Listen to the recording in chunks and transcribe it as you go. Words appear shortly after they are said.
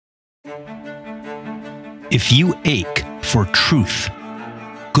If you ache for truth,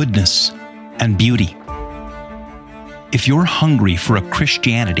 goodness, and beauty, if you're hungry for a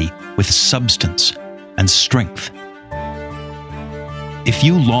Christianity with substance and strength, if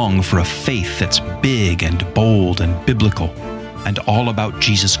you long for a faith that's big and bold and biblical and all about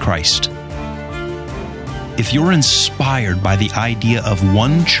Jesus Christ, if you're inspired by the idea of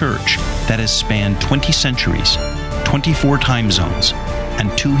one church that has spanned 20 centuries, 24 time zones,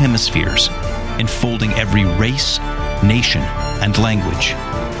 and 2 hemispheres, enfolding every race, nation, and language,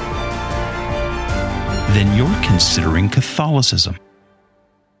 then you're considering Catholicism.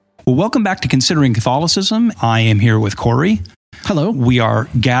 Well, welcome back to Considering Catholicism. I am here with Corey. Hello. We are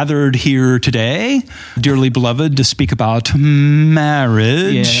gathered here today, dearly beloved, to speak about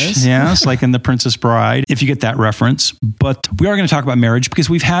marriage. Yes, like in The Princess Bride, if you get that reference. But we are going to talk about marriage because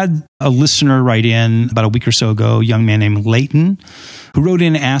we've had a listener write in about a week or so ago, a young man named Leighton, who wrote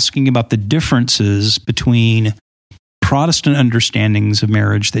in asking about the differences between Protestant understandings of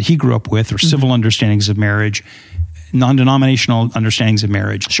marriage that he grew up with, or civil understandings of marriage, non-denominational understandings of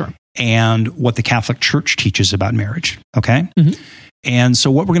marriage. Sure. And what the Catholic Church teaches about marriage. Okay? And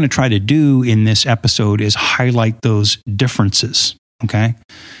so what we're going to try to do in this episode is highlight those differences. Okay?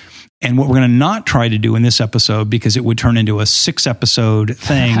 And what we're going to not try to do in this episode, because it would turn into a 6-episode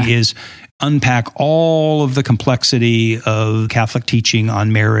thing, is unpack all of the complexity of Catholic teaching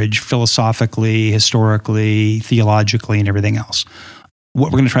on marriage, philosophically, historically, theologically, and everything else.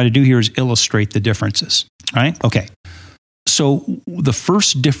 What we're going to try to do here is illustrate the differences. Right? Okay. So the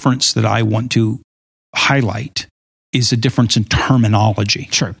first difference that I want to highlight is a difference in terminology.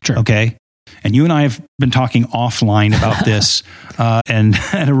 Sure. Okay? And you and I have been talking offline about this and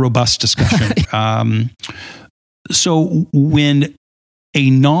had a robust discussion. So when a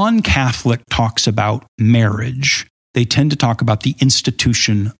non-Catholic talks about marriage, they tend to talk about the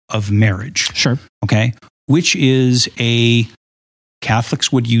institution of marriage. Sure. Okay? Which is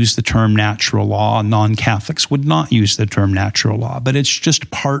Catholics would use the term natural law, non-Catholics would not use the term natural law, but it's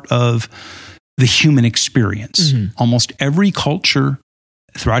just part of the human experience. Almost every culture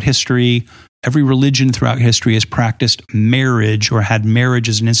throughout history, every religion throughout history has practiced marriage or had marriage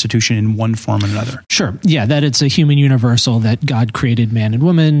as an institution in one form or another. Sure. Yeah, that it's a human universal, that God created man and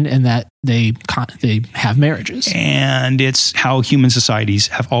woman, and that they have marriages. And it's how human societies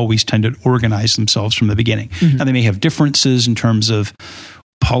have always tended to organize themselves from the beginning. Now, they may have differences in terms of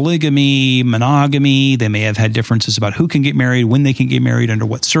polygamy, monogamy. They may have had differences about who can get married, when they can get married, under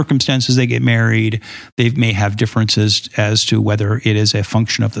what circumstances they get married. They may have differences as to whether it is a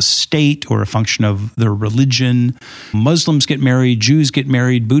function of the state or a function of their religion. Muslims get married, Jews get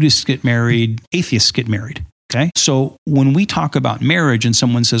married, Buddhists get married, atheists get married. Okay? So when we talk about marriage and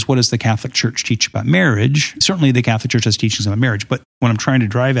someone says, what does the Catholic Church teach about marriage? Certainly the Catholic Church has teachings about marriage, but what I'm trying to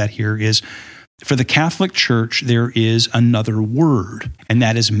drive at here is, for the Catholic Church, there is another word, and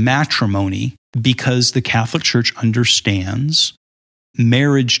that is matrimony, because the Catholic Church understands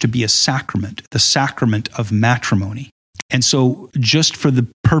marriage to be a sacrament, the sacrament of matrimony. And so just for the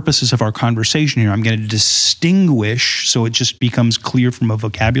purposes of our conversation here, I'm going to distinguish, so it just becomes clear from a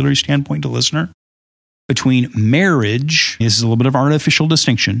vocabulary standpoint to the listener, between marriage, this is a little bit of artificial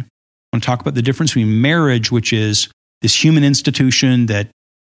distinction. I want to talk about the difference between marriage, which is this human institution that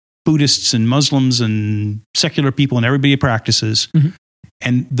Buddhists and Muslims and secular people and everybody practices,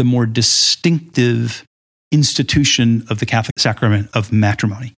 and the more distinctive institution of the Catholic sacrament of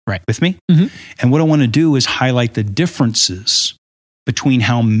matrimony. Right. With me? And what I want to do is highlight the differences between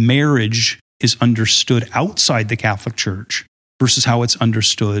how marriage is understood outside the Catholic Church versus how it's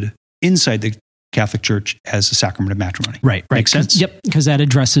understood inside the Catholic Church as a sacrament of matrimony. Right. Makes sense? Yep, because that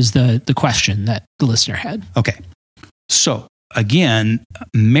addresses the question that the listener had. Okay. So, again,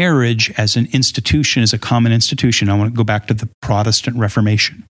 marriage as an institution is a common institution. I want to go back to the Protestant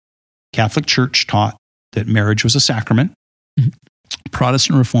Reformation. Catholic Church taught that marriage was a sacrament.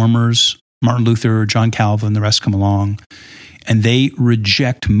 Protestant reformers, Martin Luther, John Calvin, the rest come along, and they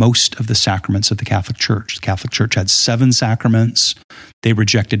reject most of the sacraments of the Catholic Church. The Catholic Church had 7 sacraments. They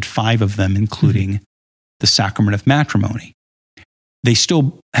rejected 5 of them, including the sacrament of matrimony. They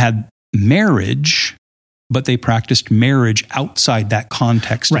still had marriage, but they practiced marriage outside that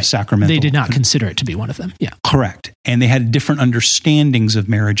context of sacramental. They did not consider it to be one of them. Yeah. Correct. And they had different understandings of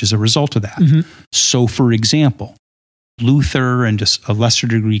marriage as a result of that. So, for example, Luther and just a lesser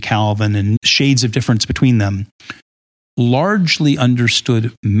degree Calvin and shades of difference between them largely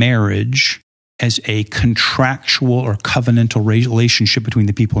understood marriage as a contractual or covenantal relationship between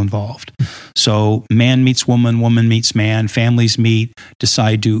the people involved. So man meets woman, woman meets man, families meet,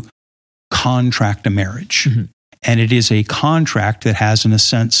 decide to contract a marriage. And it is a contract that has, in a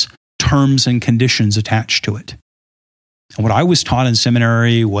sense, terms and conditions attached to it. And what I was taught in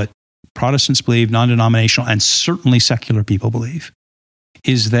seminary, what Protestants believe, non-denominational, and certainly secular people believe,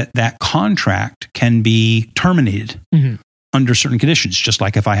 is that that contract can be terminated under certain conditions, just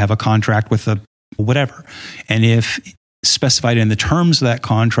like if I have a contract with a whatever. And if specified in the terms of that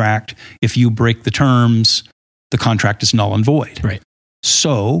contract, if you break the terms, the contract is null and void. Right.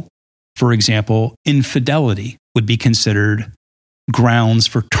 So, for example, infidelity would be considered grounds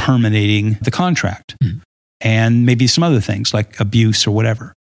for terminating the contract. And maybe some other things like abuse or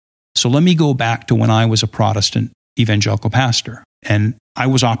whatever. So let me go back to when I was a Protestant evangelical pastor. And I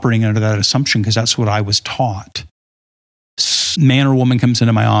was operating under that assumption because that's what I was taught. Man or woman comes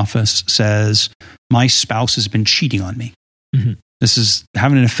into my office, says, my spouse has been cheating on me. This is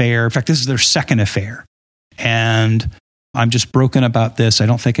having an affair. In fact, this is their second affair. And I'm just broken about this. I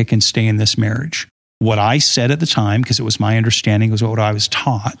don't think I can stay in this marriage. What I said at the time, because it was my understanding, it was what I was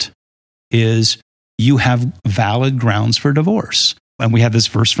taught, is you have valid grounds for divorce. And we have this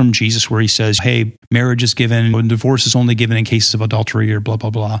verse from Jesus where he says, hey, marriage is given, and divorce is only given in cases of adultery or blah,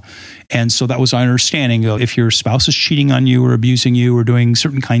 blah, blah. And so that was our understanding. If your spouse is cheating on you or abusing you or doing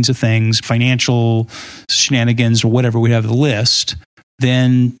certain kinds of things, financial shenanigans or whatever, we have the list,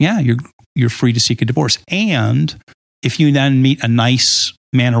 then yeah, you're free to seek a divorce. And if you then meet a nice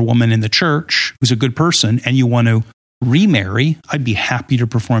man or woman in the church who's a good person and you want to remarry, I'd be happy to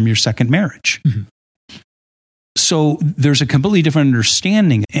perform your second marriage. So there's a completely different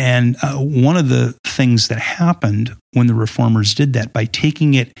understanding. And one of the things that happened when the Reformers did that, by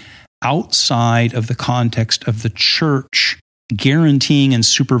taking it outside of the context of the church guaranteeing and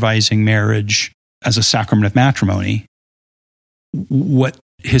supervising marriage as a sacrament of matrimony, what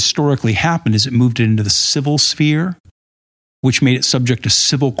historically happened is it moved it into the civil sphere, which made it subject to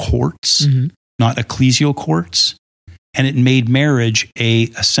civil courts, not ecclesial courts. And it made marriage a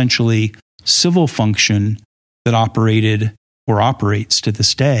essentially civil function that operated or operates to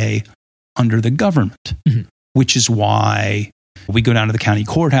this day under the government, which is why we go down to the county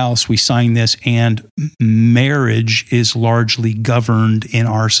courthouse, we sign this, and marriage is largely governed in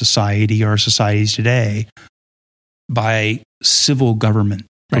our societies today, by civil government,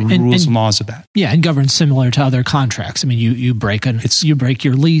 the rules and laws of that. Yeah, and governed similar to other contracts. I mean, you break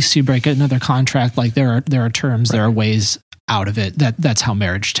your lease, you break another contract. Like there are terms, there are ways out of it. That's how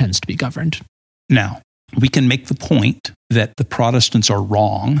marriage tends to be governed. Now, we can make the point that the Protestants are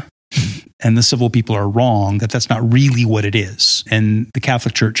wrong and the civil people are wrong, that's not really what it is. And the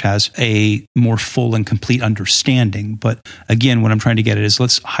Catholic Church has a more full and complete understanding. But again, what I'm trying to get at is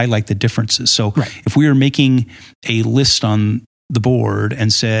let's highlight the differences. So if we are making a list on the board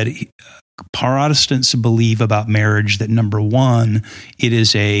and said, Protestants believe about marriage that number one, it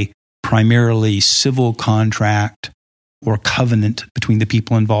is a primarily civil contract or covenant between the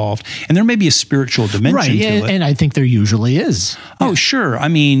people involved. And there may be a spiritual dimension to it. And I think there usually is. Oh, sure. I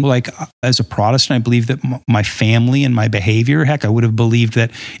mean, like as a Protestant, I believe that my family and my behavior, heck, I would have believed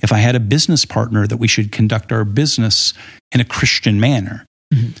that if I had a business partner that we should conduct our business in a Christian manner.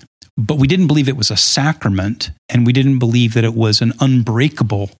 But we didn't believe it was a sacrament, and we didn't believe that it was an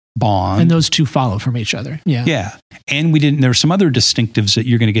unbreakable bond. And those two follow from each other. Yeah. And there are some other distinctives that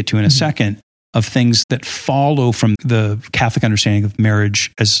you're going to get to in a second, of things that follow from the Catholic understanding of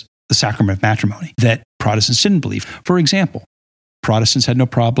marriage as the sacrament of matrimony that Protestants didn't believe. For example, Protestants had no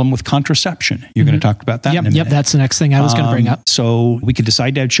problem with contraception. You're going to talk about that in a minute. Yep, that's the next thing I was going to bring up. So we could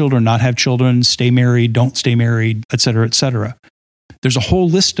decide to have children, not have children, stay married, don't stay married, et cetera, et cetera. There's a whole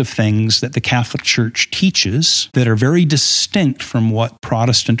list of things that the Catholic Church teaches that are very distinct from what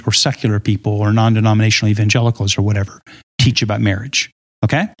Protestant or secular people or non-denominational evangelicals or whatever teach about marriage.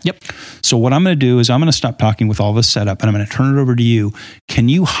 Okay? Yep. So what I'm going to do is I'm going to stop talking with all this set up and I'm going to turn it over to you. Can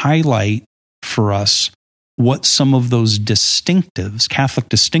you highlight for us what some of those distinctives, Catholic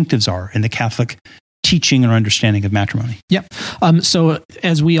distinctives are in the Catholic teaching or understanding of matrimony? Yep. So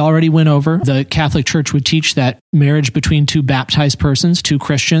as we already went over, the Catholic Church would teach that marriage between two baptized persons, two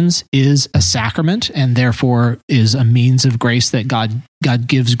Christians, is a sacrament and therefore is a means of grace that God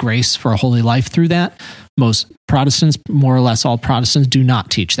gives grace for a holy life through that. Most Protestants, more or less all Protestants, do not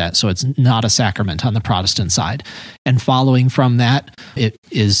teach that. So it's not a sacrament on the Protestant side. And following from that, it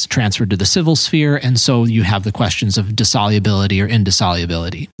is transferred to the civil sphere. And so you have the questions of dissolubility or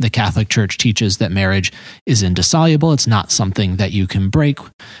indissolubility. The Catholic Church teaches that marriage is indissoluble. It's not something that you can break.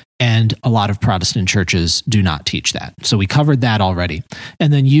 And a lot of Protestant churches do not teach that. So we covered that already.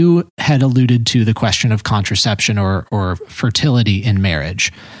 And then you had alluded to the question of contraception or fertility in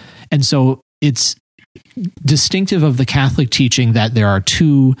marriage. And so it's distinctive of the Catholic teaching that there are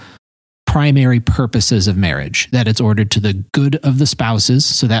two primary purposes of marriage, that it's ordered to the good of the spouses.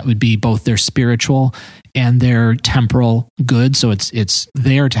 So that would be both their spiritual and their temporal good. So it's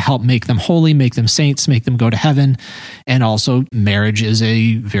there to help make them holy, make them saints, make them go to heaven. And also marriage is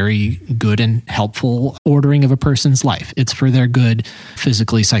a very good and helpful ordering of a person's life. It's for their good,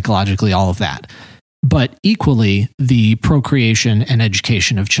 physically, psychologically, all of that. But equally, the procreation and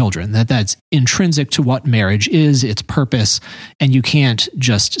education of children, that's intrinsic to what marriage is, its purpose, and you can't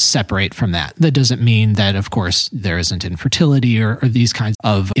just separate from that. That doesn't mean that, of course, there isn't infertility or these kinds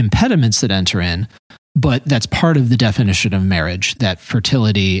of impediments that enter in, but that's part of the definition of marriage, that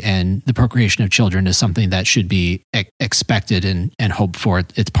fertility and the procreation of children is something that should be expected and hoped for.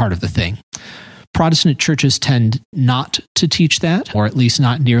 It's part of the thing. Protestant churches tend not to teach that, or at least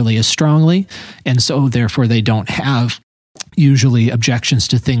not nearly as strongly. And so therefore they don't have usually objections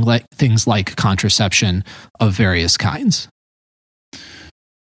to things like contraception of various kinds.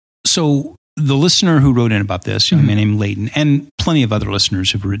 So the listener who wrote in about this, young man named Layton, and plenty of other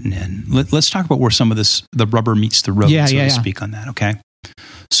listeners have written in, let's talk about where some of this, the rubber meets the road, so to speak on that, okay?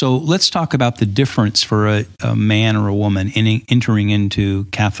 So let's talk about the difference for a man or a woman entering into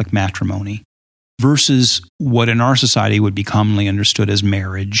Catholic matrimony versus what in our society would be commonly understood as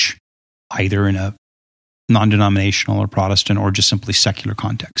marriage, either in a non-denominational or Protestant or just simply secular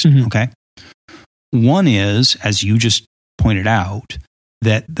context, okay? One is, as you just pointed out,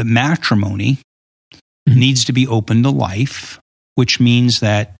 that the matrimony needs to be open to life, which means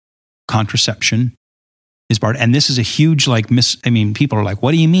that contraception is part. And this is a huge, people are like,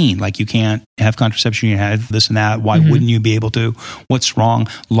 what do you mean? Like, you can't have contraception, you have this and that. Why wouldn't you be able to? What's wrong?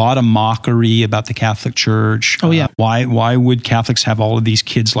 A lot of mockery about the Catholic Church. Oh, yeah. Why would Catholics have all of these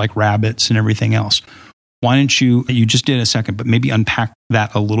kids like rabbits and everything else? Why don't you just did a second, but maybe unpack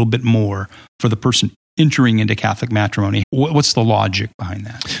that a little bit more for the person entering into Catholic matrimony. What's the logic behind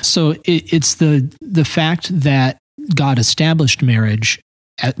that? So it's the fact that God established marriage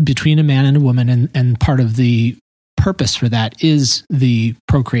between a man and a woman, and part of the purpose for that is the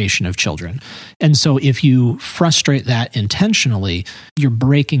procreation of children. And so if you frustrate that intentionally, you're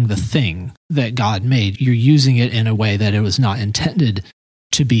breaking the thing that God made. You're using it in a way that it was not intended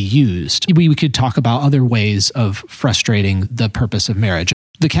to be used. We could talk about other ways of frustrating the purpose of marriage.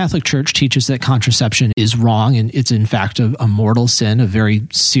 The Catholic Church teaches that contraception is wrong, and it's in fact a mortal sin, a very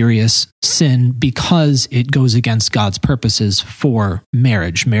serious sin, because it goes against God's purposes for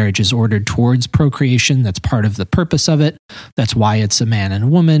marriage. Marriage is ordered towards procreation. That's part of the purpose of it. That's why it's a man and a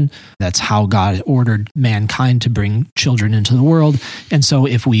woman. That's how God ordered mankind to bring children into the world. And so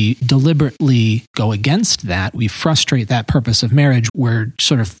if we deliberately go against that, we frustrate that purpose of marriage, we're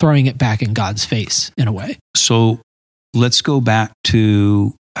sort of throwing it back in God's face in a way. So let's go back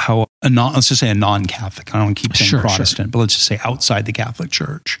to how let's just say a non-Catholic, I don't want to keep saying Protestant, but let's just say outside the Catholic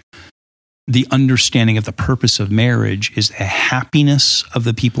Church, the understanding of the purpose of marriage is the happiness of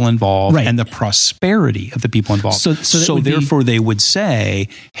the people involved and the prosperity of the people involved. So therefore they would say,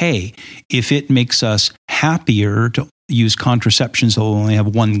 hey, if it makes us happier to use contraception so we'll only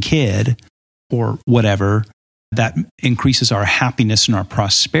have one kid or whatever, that increases our happiness and our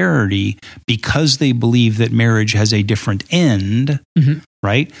prosperity, because they believe that marriage has a different end,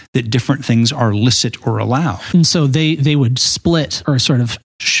 right? That different things are licit or allowed. And so they would split or sort of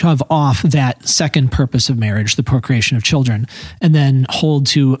shove off that second purpose of marriage, the procreation of children, and then hold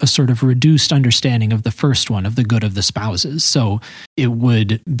to a sort of reduced understanding of the first one, of the good of the spouses. So it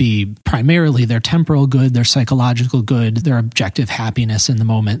would be primarily their temporal good, their psychological good, their objective happiness in the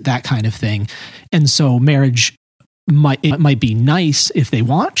moment, that kind of thing. And so marriage might be nice if they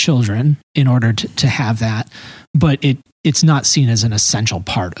want children in order to have that, but it's not seen as an essential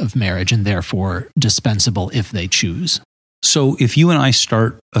part of marriage and therefore dispensable if they choose. So if you and I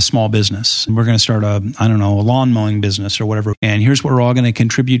start a small business, and we're going to start a lawn mowing business or whatever, and here's what we're all going to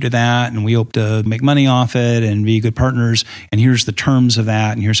contribute to that, and we hope to make money off it and be good partners, and here's the terms of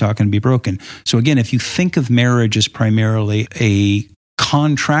that, and here's how it can be broken. So again, if you think of marriage as primarily a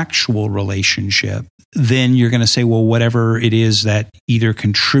contractual relationship, then you're going to say, well, whatever it is that either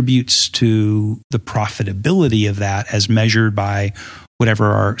contributes to the profitability of that as measured by whatever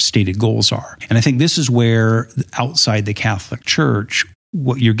our stated goals are. And I think this is where outside the Catholic Church,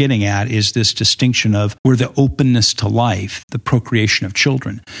 what you're getting at is this distinction of where the openness to life, the procreation of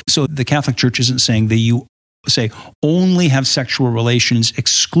children. So the Catholic Church isn't saying that you say only have sexual relations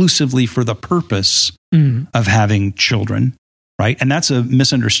exclusively for the purpose of having children. Right? And that's a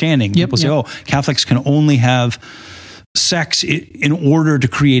misunderstanding. People say, oh, Catholics can only have sex in order to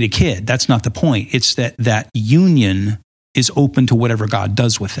create a kid. That's not the point. It's that union is open to whatever God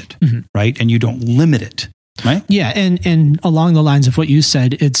does with it, right? And you don't limit it. right? Yeah, and along the lines of what you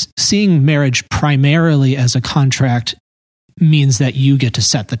said, it's seeing marriage primarily as a contract means that you get to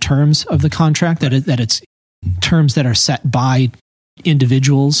set the terms of the contract, that it's terms that are set by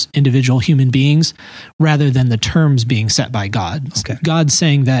individual human beings, rather than the terms being set by God. Okay. God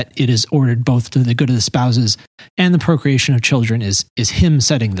saying that it is ordered both to the good of the spouses and the procreation of children is him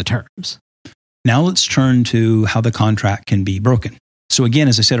setting the terms. Now let's turn to how the contract can be broken. So again,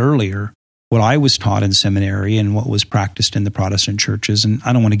 as I said earlier, what I was taught in seminary and what was practiced in the Protestant churches, and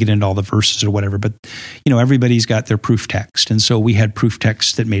I don't want to get into all the verses or whatever, but everybody's got their proof text. And so we had proof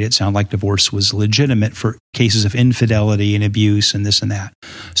texts that made it sound like divorce was legitimate for cases of infidelity and abuse and this and that.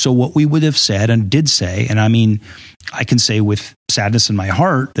 So what we would have said and did say, and I mean, I can say with sadness in my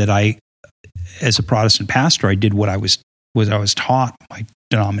heart that I, as a Protestant pastor, I did what I was taught, my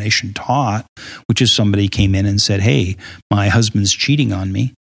denomination taught, which is somebody came in and said, hey, my husband's cheating on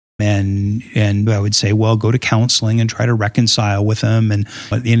me. And I would say, well, go to counseling and try to reconcile with him. And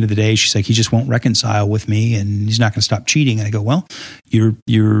at the end of the day, she's like, he just won't reconcile with me and he's not going to stop cheating. And I go, well,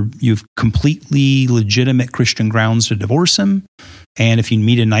 you've completely legitimate Christian grounds to divorce him. And if you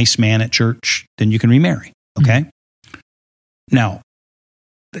meet a nice man at church, then you can remarry. Okay. Mm-hmm. Now,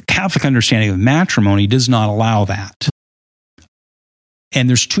 the Catholic understanding of matrimony does not allow that. And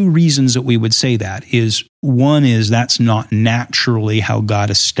there's two reasons that we would say that. One is that's not naturally how God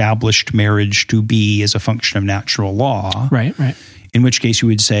established marriage to be as a function of natural law. Right. In which case you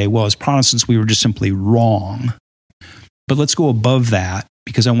would say, well, as Protestants, we were just simply wrong. But let's go above that,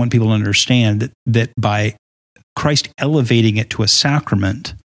 because I want people to understand that by Christ elevating it to a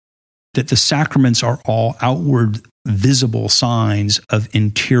sacrament, that the sacraments are all outward visible signs of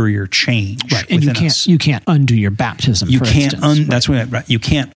interior change. Right. And you can't undo your baptism. You can't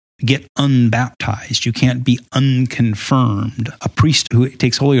get unbaptized. You can't be unconfirmed. A priest who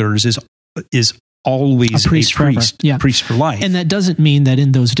takes holy orders is always a priest for life. And that doesn't mean that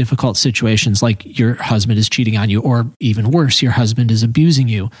in those difficult situations, like your husband is cheating on you, or even worse, your husband is abusing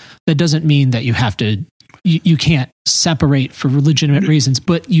you, that doesn't mean that you have to you can't separate for legitimate reasons,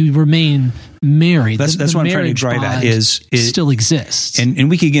 but you remain married. That's what I'm trying to drive at is still exists. And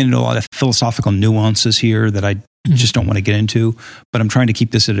we could get into a lot of philosophical nuances here that I just don't want to get into, but I'm trying to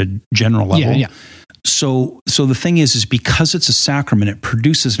keep this at a general level. Yeah. So the thing is because it's a sacrament, it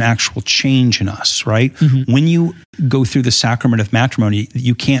produces an actual change in us, right? Mm-hmm. When you go through the sacrament of matrimony,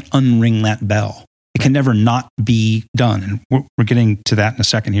 you can't unring that bell. It can never not be done. And we're getting to that in a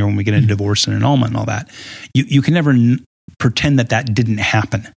second here when we get into divorce and annulment and all that. You can never pretend that didn't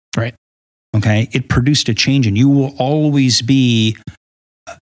happen. Right. Okay. It produced a change, and you will always be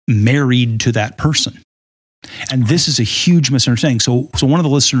married to that person. And this is a huge misunderstanding. So one of the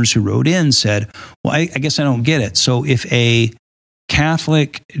listeners who wrote in said, well, I guess I don't get it. So if a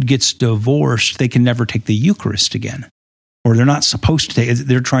Catholic gets divorced, they can never take the Eucharist again. Or they're not supposed to take it.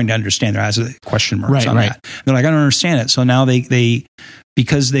 They're trying to understand. There has a question marks on that. They're like, I don't understand it. So now they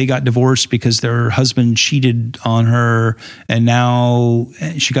because they got divorced because their husband cheated on her, and now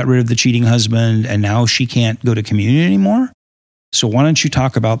she got rid of the cheating husband, and now she can't go to communion anymore. So why don't you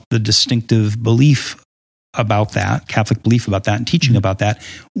talk about the distinctive belief about that, Catholic belief about that, and teaching about that,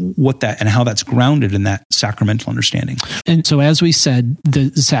 and how that's grounded in that sacramental understanding. And so, as we said,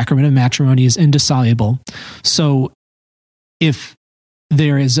 the sacrament of matrimony is indissoluble. So if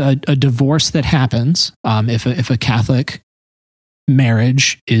there is a divorce that happens, if a Catholic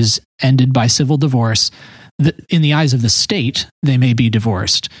marriage is ended by civil divorce, in the eyes of the state, they may be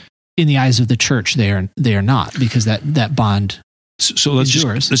divorced. In the eyes of the church, they are not, because that bond. So let's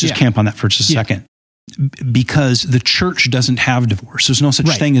just camp on that for just a second. Because the church doesn't have divorce. There's no such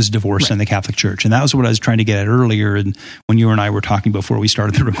thing as divorce in the Catholic Church. And that was what I was trying to get at earlier. And when you and I were talking before we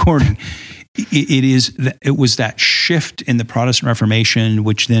started the recording, it was that shift in the Protestant Reformation,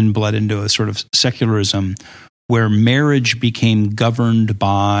 which then bled into a sort of secularism, where marriage became governed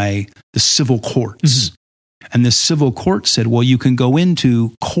by the civil courts. Mm-hmm. And the civil court said, well, you can go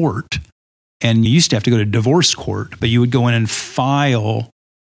into court, and you used to have to go to divorce court, but you would go in and file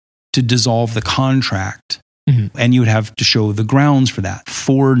to dissolve the contract. Mm-hmm. And you would have to show the grounds for that.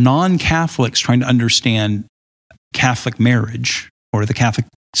 For non-Catholics trying to understand Catholic marriage or the Catholic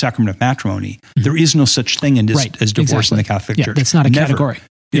sacrament of matrimony, mm-hmm. there is no such thing as divorce in the Catholic Church. That's not a category.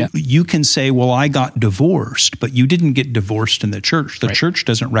 Yeah. You can say, well, I got divorced, but you didn't get divorced in the church. The church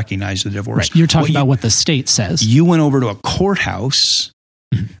doesn't recognize the divorce. Right. You're talking about what the state says. You went over to a courthouse,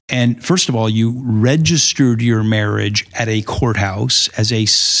 and first of all, you registered your marriage at a courthouse as a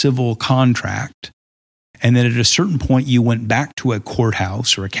civil contract. And then at a certain point, you went back to a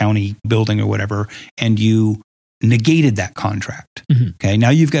courthouse or a county building or whatever, and you negated that contract. Mm-hmm. Okay. Now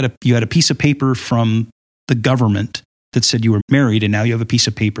you had a piece of paper from the government that said you were married, and now you have a piece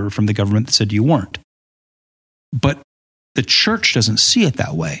of paper from the government that said you weren't. But the church doesn't see it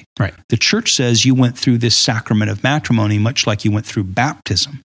that way. Right. The church says you went through this sacrament of matrimony much like you went through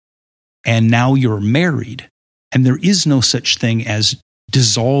baptism, and now you're married. And there is no such thing as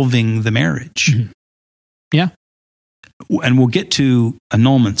dissolving the marriage. Mm-hmm. Yeah. And we'll get to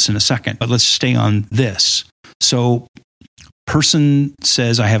annulments in a second, but let's stay on this. So, person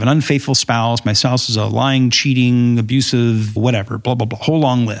says, I have an unfaithful spouse. My spouse is a lying, cheating, abusive, whatever, blah, blah, blah, whole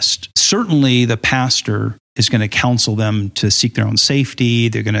long list. Certainly the pastor is going to counsel them to seek their own safety.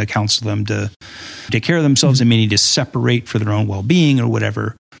 They're going to counsel them to take care of themselves. They may need to separate for their own well-being or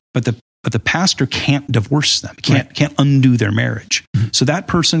whatever. But the pastor can't divorce them, can't undo their marriage. Mm-hmm. So that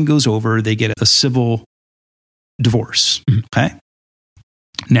person goes over, they get a civil divorce. Mm-hmm. Okay?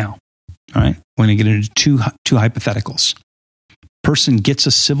 Now, all right, we're going to get into two hypotheticals. Person gets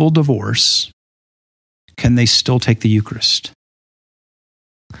a civil divorce. Can they still take the Eucharist?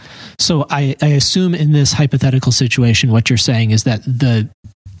 So I assume in this hypothetical situation, what you're saying is that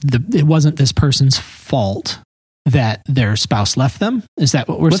it wasn't this person's fault that their spouse left them? Is that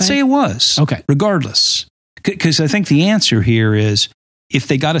what we're saying? Let's say it was. Okay. Regardless. Because I think the answer here is if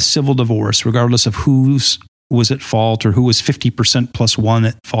they got a civil divorce, regardless of whose was at fault or who was 50% plus one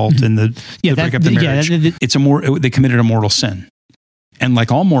at fault in the break up the marriage, they committed a mortal sin. And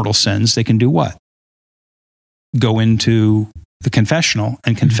like all mortal sins, they can do what? Go into the confessional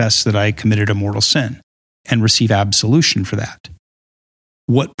and confess that I committed a mortal sin and receive absolution for that.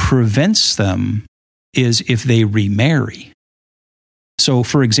 What prevents them is if they remarry. So,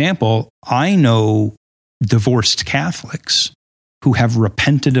 for example, I know divorced Catholics who have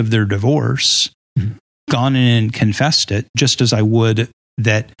repented of their divorce, gone in and confessed it, just as I would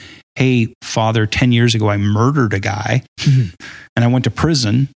that, hey, Father, 10 years ago I murdered a guy and I went to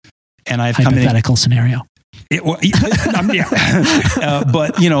prison and I've come in. Hypothetical scenario. But,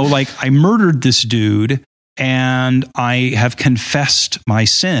 like I murdered this dude and I have confessed my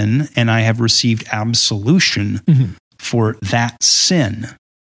sin and I have received absolution for that sin.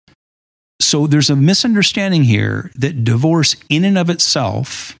 So there's a misunderstanding here that divorce in and of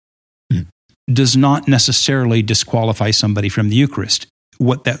itself does not necessarily disqualify somebody from the Eucharist.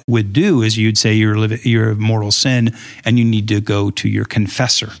 What that would do is you'd say you're a mortal sin and you need to go to your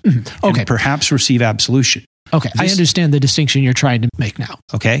confessor and perhaps receive absolution. Okay, I understand the distinction you're trying to make now.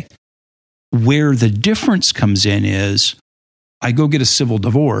 Okay. Where the difference comes in is I go get a civil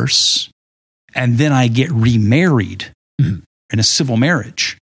divorce and then I get remarried in a civil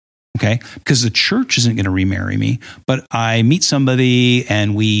marriage. Okay. Because the church isn't going to remarry me, but I meet somebody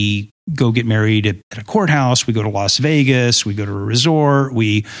and we go get married at a courthouse. We go to Las Vegas. We go to a resort.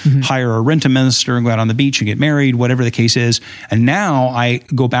 We hire a rent-a-minister and go out on the beach and get married, whatever the case is. And now I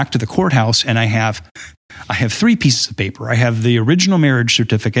go back to the courthouse and I have 3 pieces of paper. I have the original marriage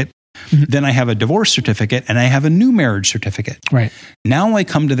certificate. Then I have a divorce certificate and I have a new marriage certificate. Right. Now I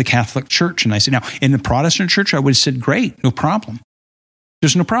come to the Catholic Church and I say, now in the Protestant church, I would have said, great, no problem.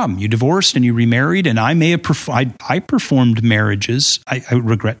 There's no problem. You divorced and you remarried, and I may have I performed marriages. I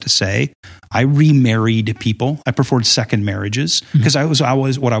regret to say, I remarried people. I performed second marriages because I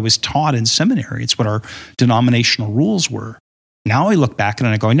was what I was taught in seminary. It's what our denominational rules were. Now I look back and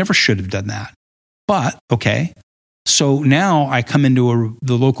I go, I never should have done that. But okay, so now I come into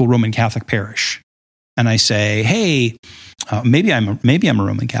the local Roman Catholic parish, and I say, hey. Maybe I'm a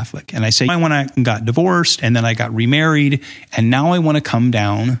Roman Catholic, and I say I got divorced and then I got remarried, and now I want to come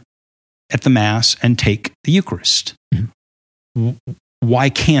down at the Mass and take the Eucharist. Why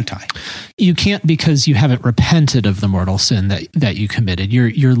can't I? You can't because you haven't repented of the mortal sin that you committed.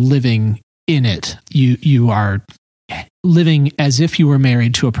 You're living in it. You are living as if you were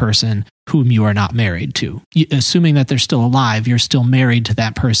married to a person whom you are not married to. Assuming that they're still alive, you're still married to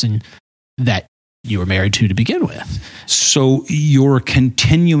that person that you were married to begin with. So you're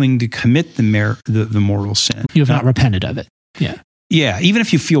continuing to commit the mortal sin. You have not repented of it. Yeah. Yeah. Even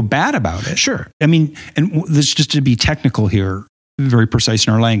if you feel bad about it. Sure. I mean, and this just to be technical here, very precise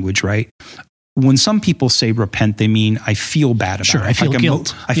in our language, right? When some people say repent, they mean I feel bad about it. I feel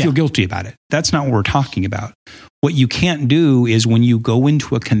guilt. I feel guilty about it. That's not what we're talking about. What you can't do is when you go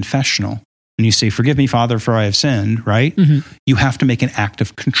into a confessional and you say, forgive me, Father, for I have sinned, right? You have to make an act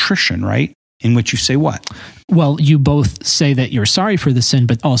of contrition, right? In which you say what? Well, you both say that you're sorry for the sin,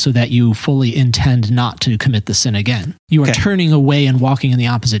 but also that you fully intend not to commit the sin again. You are turning away and walking in the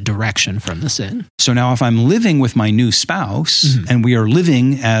opposite direction from the sin. So now if I'm living with my new spouse and we are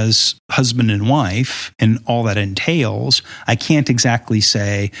living as husband and wife and all that entails, I can't exactly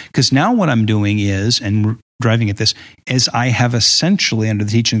say, because now what I'm doing is, and driving at this, is I have essentially, under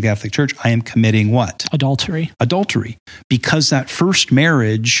the teaching of the Catholic Church, I am committing what? Adultery. Adultery. Because that first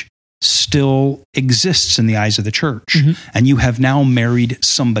marriage still exists in the eyes of the church. And you have now married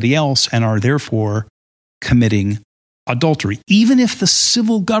somebody else and are therefore committing adultery, even if the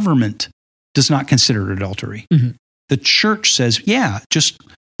civil government does not consider it adultery. The church says, yeah, just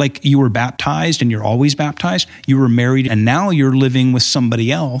like you were baptized and you're always baptized, you were married and now you're living with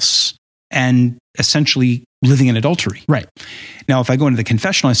somebody else and essentially living in adultery. Right. Now, if I go into the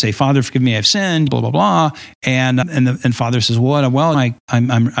confessional, I say, Father, forgive me, I've sinned, blah, blah, blah. And Father says, well,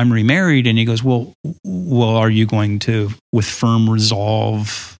 I'm remarried. And he goes, well, are you going to, with firm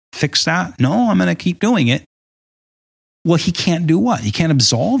resolve, fix that? No, I'm going to keep doing it. Well, he can't do what? He can't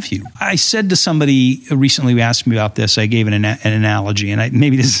absolve you. I said to somebody recently who asked me about this, I gave an analogy, and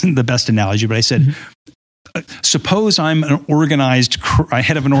maybe this isn't the best analogy, but I said, suppose I'm head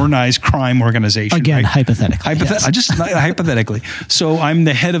of an organized crime organization. Again, right? Hypothetically. Just hypothetically. So I'm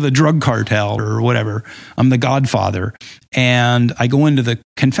the head of a drug cartel or whatever. I'm the godfather. And I go into the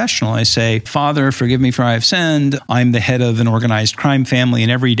confessional. I say, Father, forgive me for I have sinned. I'm the head of an organized crime family.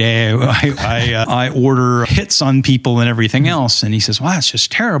 And every day I order hits on people and everything else. And he says, well, that's just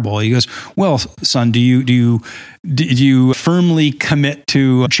terrible. He goes, well, son, do you firmly commit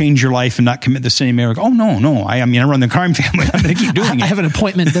to change your life and not commit the same error? Oh, no. I run the crime family. I'm going to keep doing it. I have an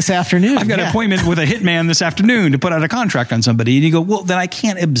appointment this afternoon. I've got an appointment with a hitman this afternoon to put out a contract on somebody. And you go, well, then I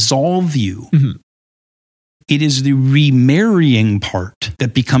can't absolve you. It is the remarrying part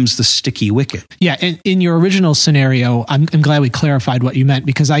that becomes the sticky wicket. Yeah. In your original scenario, I'm glad we clarified what you meant,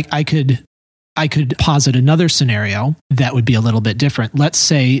 because I could posit another scenario that would be a little bit different. Let's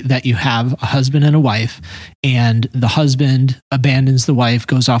say that you have a husband and a wife, and the husband abandons the wife,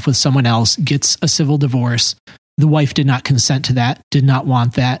 goes off with someone else, gets a civil divorce. The wife did not consent to that, did not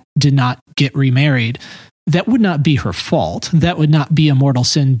want that, did not get remarried. That would not be her fault. That would not be a mortal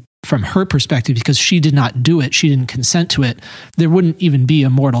sin from her perspective, because she did not do it. She didn't consent to it. There wouldn't even be a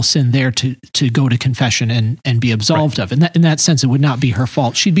mortal sin there to go to confession and be absolved of. And in that sense, it would not be her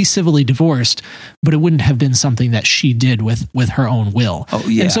fault. She'd be civilly divorced, but it wouldn't have been something that she did with her own will. Oh,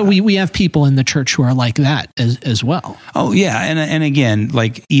 yeah. And so we have people in the church who are like that as well. Oh, yeah. And again,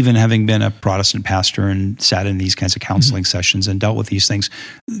 like even having been a Protestant pastor and sat in these kinds of counseling sessions and dealt with these things,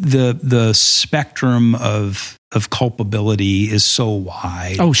 the spectrum of culpability is so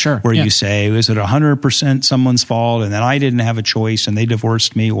wide. Oh, sure. Where you say, is it 100% someone's fault and then I didn't have a choice and they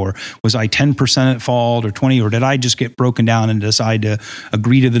divorced me? Or was I 10% at fault or 20? Or did I just get broken down and decide to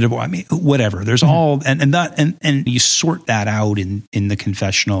agree to the divorce? I mean, whatever. There's all, and you sort that out in the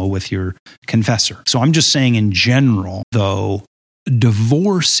confessional with your confessor. So I'm just saying in general, though,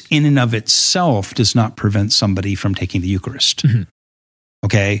 divorce in and of itself does not prevent somebody from taking the Eucharist.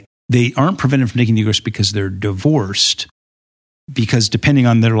 Okay? They aren't prevented from taking the Eucharist because they're divorced, because depending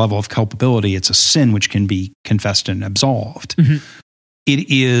on their level of culpability, it's a sin which can be confessed and absolved. It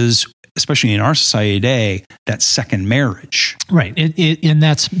is, especially in our society today, that second marriage. Right. And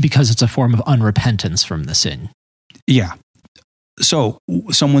that's because it's a form of unrepentance from the sin. Yeah. So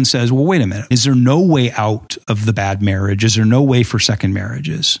someone says, well, wait a minute. Is there no way out of the bad marriage? Is there no way for second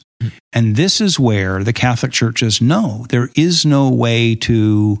marriages? And this is where the Catholic Church says, no, there is no way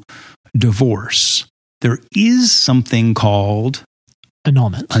to divorce. There is something called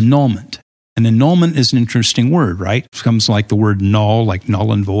annulment. An annulment is an interesting word, right? It comes like the word null, like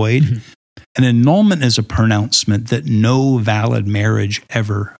null and void. An annulment is a pronouncement that no valid marriage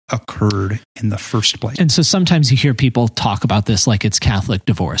ever occurred in the first place. And so sometimes you hear people talk about this like it's Catholic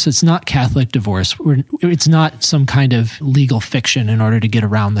divorce. It's not Catholic divorce. It's not some kind of legal fiction in order to get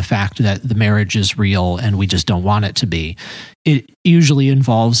around the fact that the marriage is real and we just don't want it to be. It usually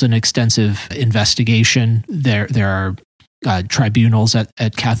involves an extensive investigation. There are tribunals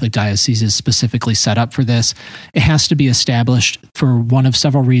at Catholic dioceses specifically set up for this. It has to be established for one of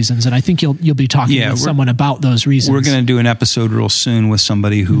several reasons, and I think you'll be talking with someone about those reasons. We're going to do an episode real soon with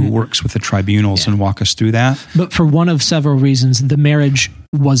somebody who works with the tribunals and walk us through that. But for one of several reasons, the marriage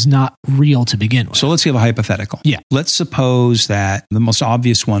was not real to begin with. So let's give a hypothetical. Yeah. Let's suppose that the most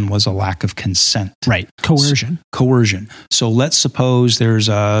obvious one was a lack of consent. Right. Coercion. So let's suppose there's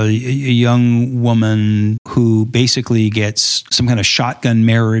a young woman who basically gets some kind of shotgun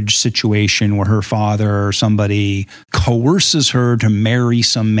marriage situation where her father or somebody coerces her to marry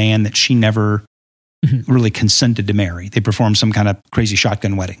some man that she never really consented to marry. They perform some kind of crazy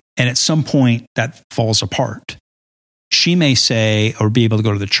shotgun wedding. And at some point that falls apart. She may say, or be able to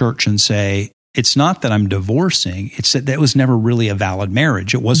go to the church and say, it's not that I'm divorcing, it's that was never really a valid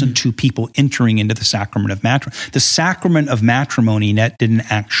marriage. It wasn't two people entering into the sacrament of matrimony. The sacrament of matrimony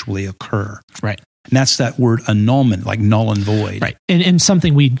didn't actually occur. Right. And that's that word annulment, like null and void. Right. And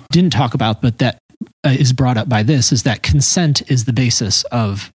something we didn't talk about, but that is brought up by this, is that consent is the basis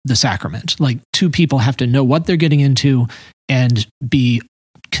of the sacrament. Like, two people have to know what they're getting into and be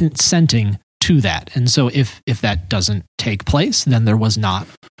consenting to that. And so if that doesn't take place, then there was not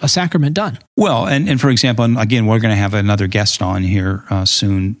a sacrament done. Well, and for example, and again, we're going to have another guest on here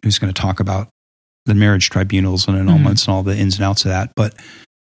soon who's going to talk about the marriage tribunals and annulments and all the ins and outs of that.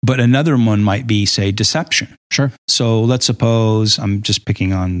 But another one might be, say, deception. Sure. So let's suppose, I'm just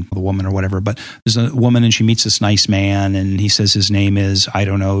picking on the woman or whatever, but there's a woman and she meets this nice man and he says his name is, I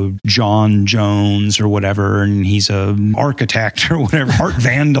don't know, John Jones or whatever, and he's an architect or whatever, Art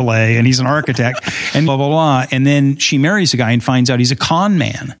Vandelay, and he's an architect and blah, blah, blah. And then she marries a guy and finds out he's a con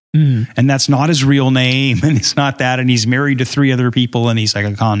man. And that's not his real name and it's not that. And he's married to 3 other people and he's like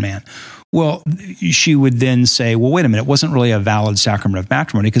a con man. Well, she would then say, well, wait a minute, it wasn't really a valid sacrament of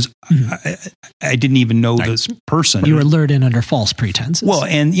matrimony because I didn't even know this person. You were lured in under false pretenses. Well,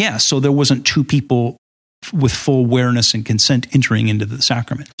 and so there wasn't 2 people with full awareness and consent entering into the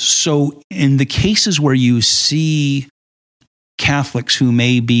sacrament. So in the cases where you see Catholics who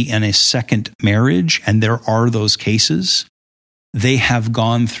may be in a second marriage, and there are those cases, they have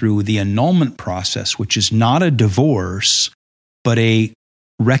gone through the annulment process, which is not a divorce, but a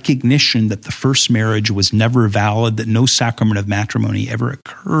recognition that the first marriage was never valid, that no sacrament of matrimony ever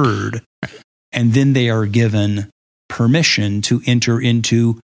occurred. And then they are given permission to enter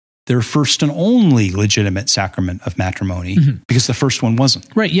into their first and only legitimate sacrament of matrimony because the first one wasn't.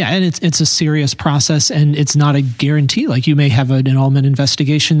 Right. Yeah. And it's a serious process and it's not a guarantee. Like, you may have an annulment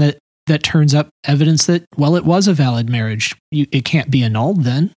investigation that turns up evidence that, well, it was a valid marriage. It can't be annulled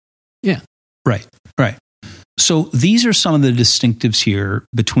then. Yeah. Right. So these are some of the distinctives here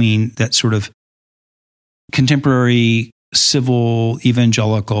between that sort of contemporary civil,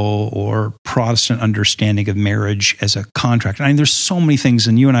 evangelical, or Protestant understanding of marriage as a contract. I mean, there's so many things,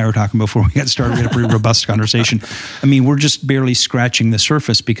 and you and I were talking before we got started, we had a pretty robust conversation. I mean, we're just barely scratching the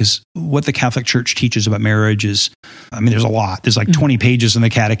surface because what the Catholic Church teaches about marriage is, I mean, there's a lot. There's like 20 pages in the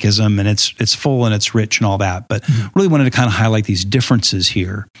Catechism, and it's full and it's rich and all that, but really wanted to kind of highlight these differences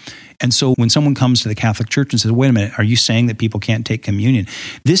here. And so when someone comes to the Catholic Church and says, wait a minute, are you saying that people can't take communion?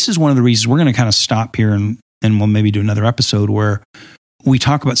 This is one of the reasons we're going to kind of stop here and we'll maybe do another episode where we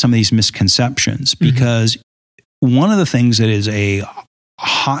talk about some of these misconceptions, because one of the things that is a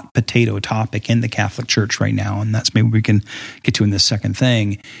hot potato topic in the Catholic Church right now, and that's maybe we can get to in this second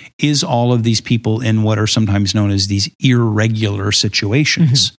thing, is all of these people in what are sometimes known as these irregular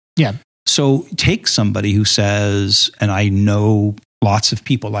situations. Yeah. So take somebody who says, and I know lots of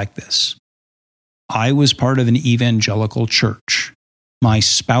people like this, I was part of an evangelical church. My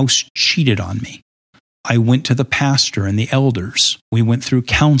spouse cheated on me. I went to the pastor and the elders. We went through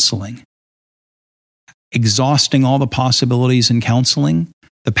counseling. Exhausting all the possibilities in counseling,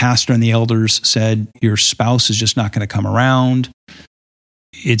 the pastor and the elders said, your spouse is just not going to come around.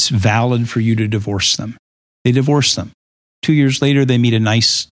 It's valid for you to divorce them. They divorce them. 2 years later, they meet a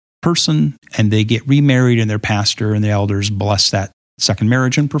nice person and they get remarried, and their pastor and the elders bless that second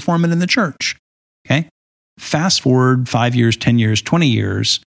marriage and perform it in the church. Okay? Fast forward 5 years, 10 years, 20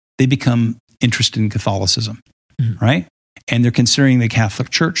 years, they become interested in Catholicism, right? And they're considering the Catholic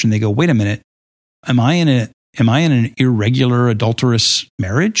Church, and they go, wait a minute, am I in an irregular, adulterous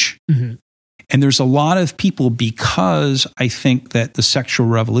marriage? And there's a lot of people, because I think that the sexual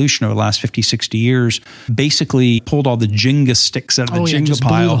revolution over the last 50, 60 years basically pulled all the Jenga sticks out of the Jenga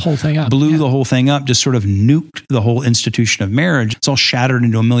pile, blew the whole thing up. The whole thing up, just sort of nuked the whole institution of marriage. It's all shattered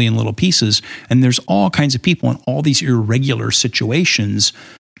into a million little pieces. And there's all kinds of people in all these irregular situations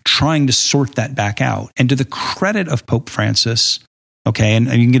trying to sort that back out. And to the credit of Pope Francis, okay, and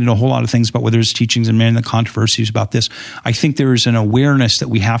you can get into a whole lot of things about whether his teachings and the controversies about this, I think there is an awareness that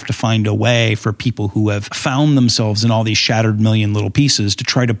we have to find a way for people who have found themselves in all these shattered million little pieces to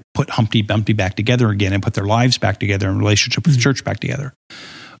try to put Humpty Dumpty back together again and put their lives back together and relationship with the church back together.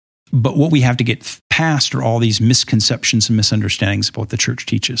 But what we have to get past are all these misconceptions and misunderstandings of what the church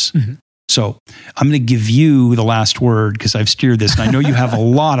teaches. So I'm going to give you the last word because I've steered this, and I know you have a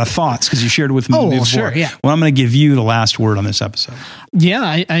lot of thoughts because you shared with me before. Sure, yeah. Well, I'm going to give you the last word on this episode.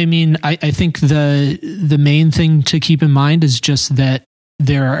 Yeah, I mean, I think the main thing to keep in mind is just that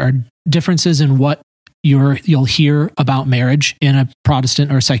there are differences in what you'll hear about marriage in a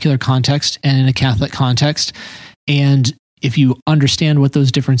Protestant or secular context and in a Catholic context. And if you understand what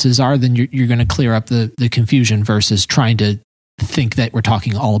those differences are, then you're going to clear up the confusion versus trying to think that we're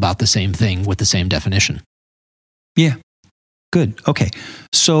talking all about the same thing with the same definition. Yeah. Good. Okay.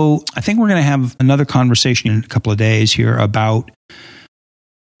 So I think we're going to have another conversation in a couple of days here about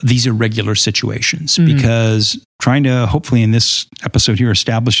these irregular situations, because trying to hopefully in this episode here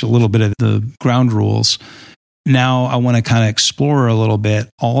establish a little bit of the ground rules. Now I want to kind of explore a little bit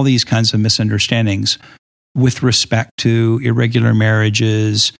all these kinds of misunderstandings with respect to irregular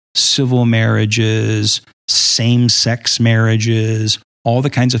marriages, civil marriages, same-sex marriages, all the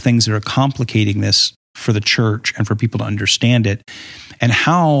kinds of things that are complicating this for the church and for people to understand it, and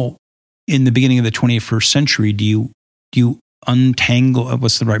how in the beginning of the 21st century do you untangle,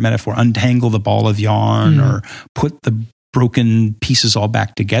 what's the right metaphor, untangle the ball of yarn or put the broken pieces all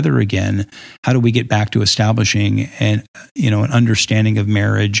back together again? How do we get back to establishing an understanding of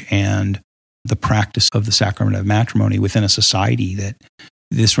marriage and the practice of the sacrament of matrimony within a society that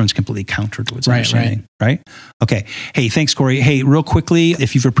this runs completely counter to its understanding, right? Okay. Hey, thanks, Corey. Hey, real quickly,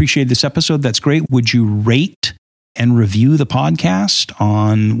 if you've appreciated this episode, that's great. Would you rate and review the podcast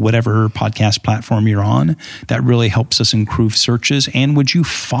on whatever podcast platform you're on? That really helps us improve searches. And would you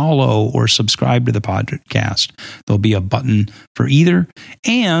follow or subscribe to the podcast? There'll be a button for either.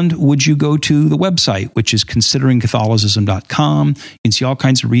 And would you go to the website, which is consideringcatholicism.com. You can see all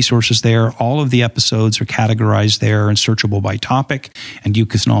kinds of resources there. All of the episodes are categorized there and searchable by topic. And you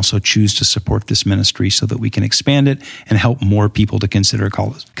can also choose to support this ministry so that we can expand it and help more people to consider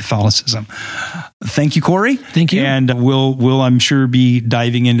Catholicism. Thank you, Corey. Thank you. And we'll, I'm sure, be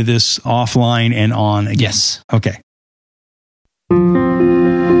diving into this offline and on again. Yes. Okay.